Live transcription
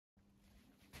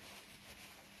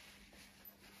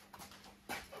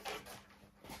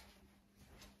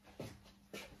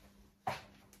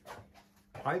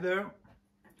Hi there,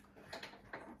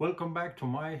 welcome back to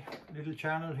my little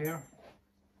channel here.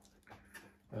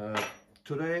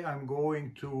 Today I'm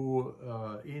going to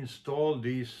install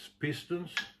these pistons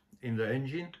in the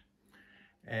engine,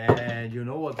 and you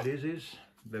know what this is,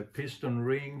 the piston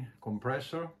ring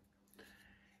compressor.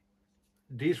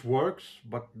 This works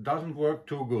but doesn't work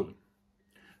too good.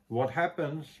 What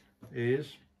happens is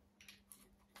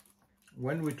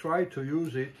when we try to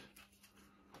use it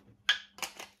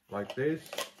like this,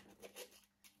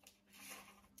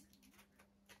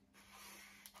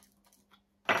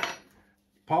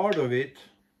 part of it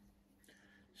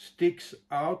sticks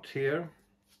out here.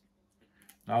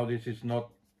 Now this is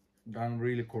not done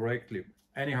really correctly.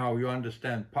 Anyhow, you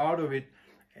understand, part of it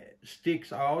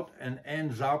sticks out and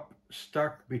ends up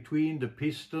stuck between the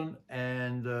piston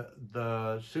and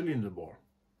the cylinder bore.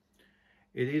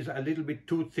 It is a little bit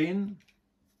too thin,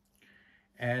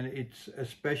 and it's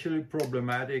especially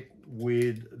problematic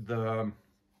with the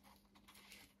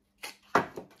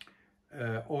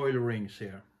oil rings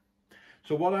here.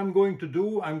 So what I'm going to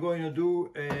do, I'm going to do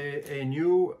a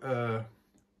new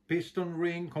piston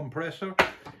ring compressor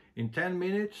in 10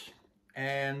 minutes,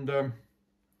 and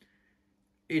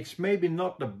it's maybe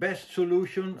not the best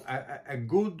solution. A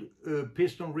good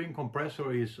piston ring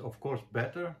compressor is of course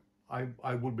better,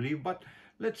 I would believe, but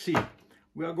let's see.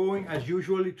 We are going as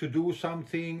usually to do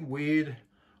something with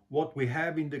what we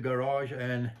have in the garage,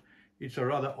 and it's a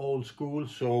rather old school,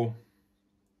 so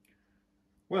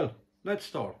well, let's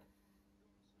start.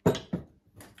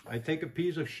 I take a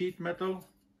piece of sheet metal,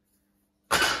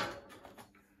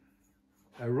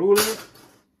 a ruler,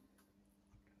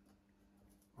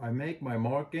 I make my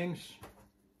markings.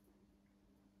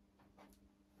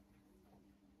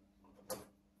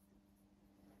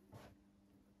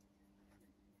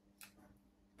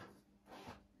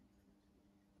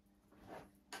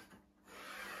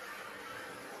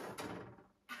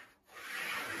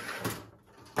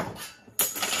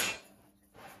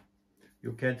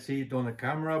 You can't see it on the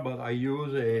camera, but I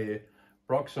use a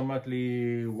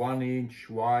approximately 1 inch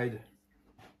wide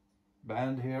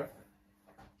band here.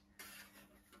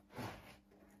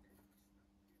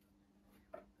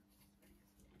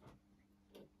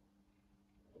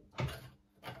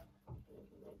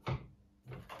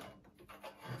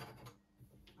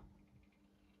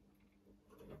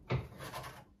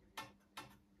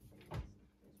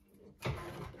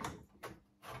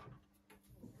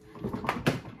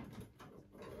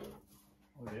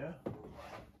 Oh yeah.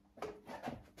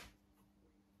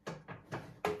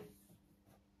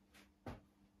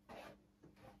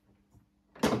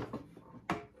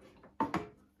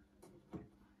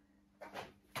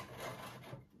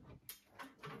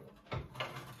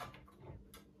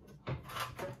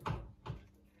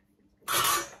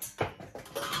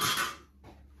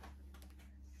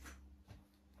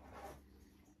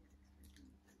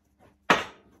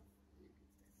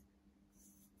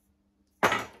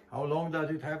 How long does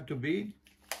it have to be?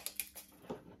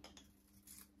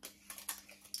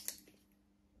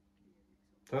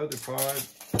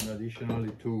 "35 and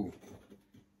additionally 2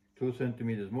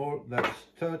 centimeters more, that's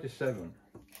 37.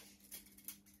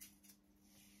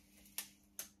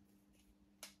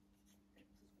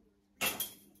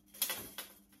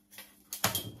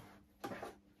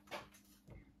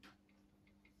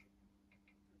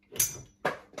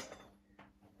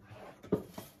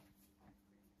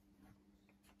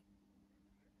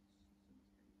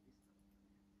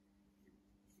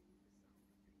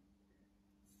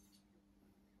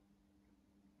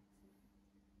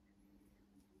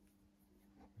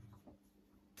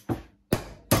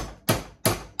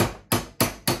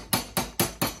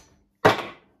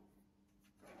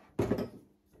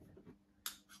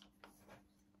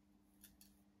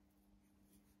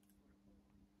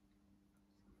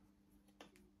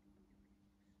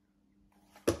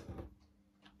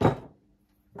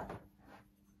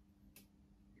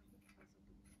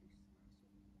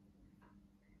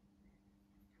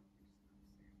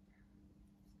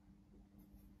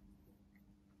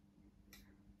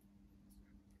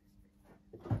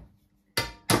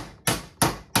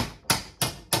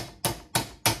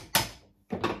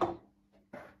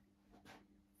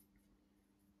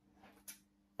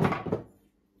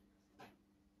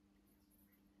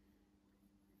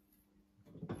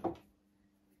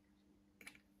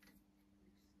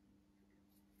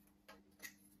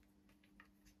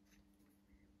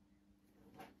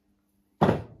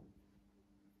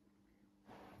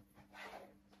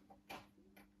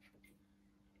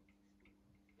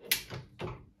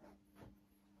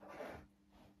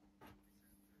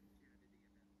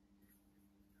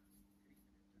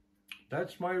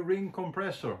 That's my ring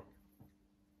compressor.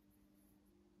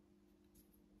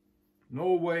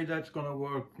 No way that's gonna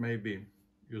work, maybe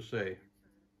you say.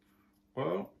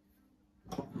 Well,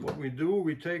 what we do,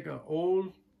 we take an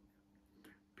old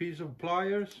piece of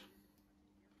pliers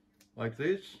like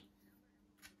this,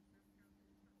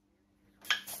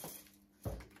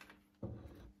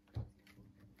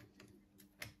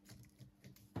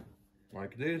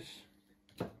 like this.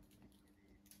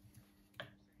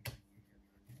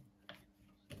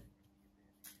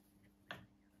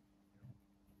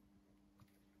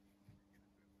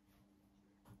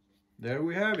 There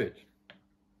we have it.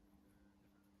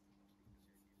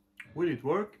 Will it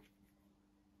work?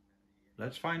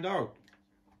 Let's find out.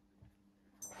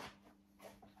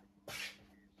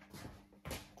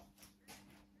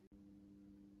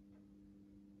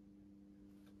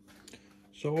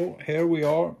 So here we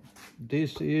are.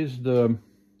 This is the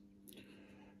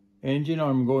engine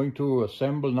I'm going to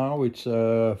assemble now. It's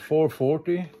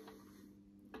 440.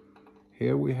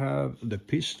 Here we have the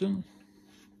piston.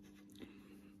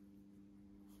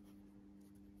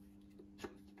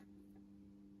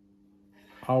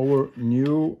 Our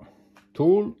new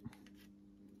tool.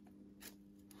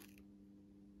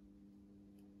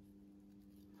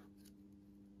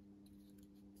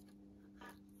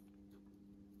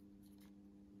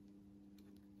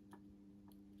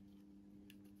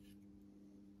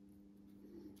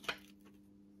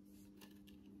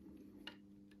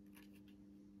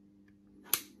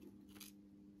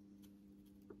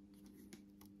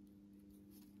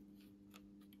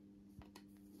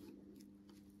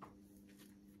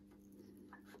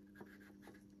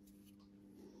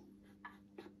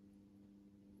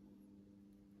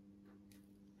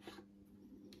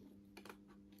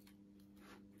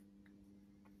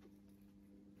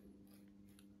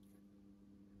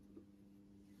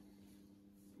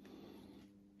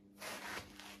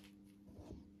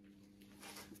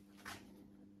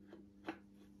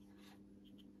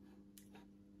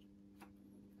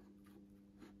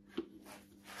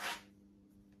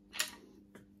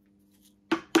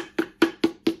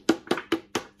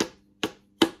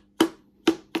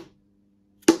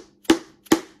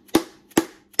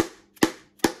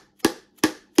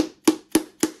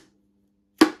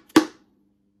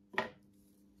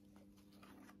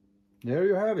 There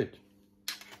you have it.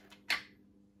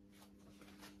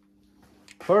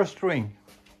 First ring.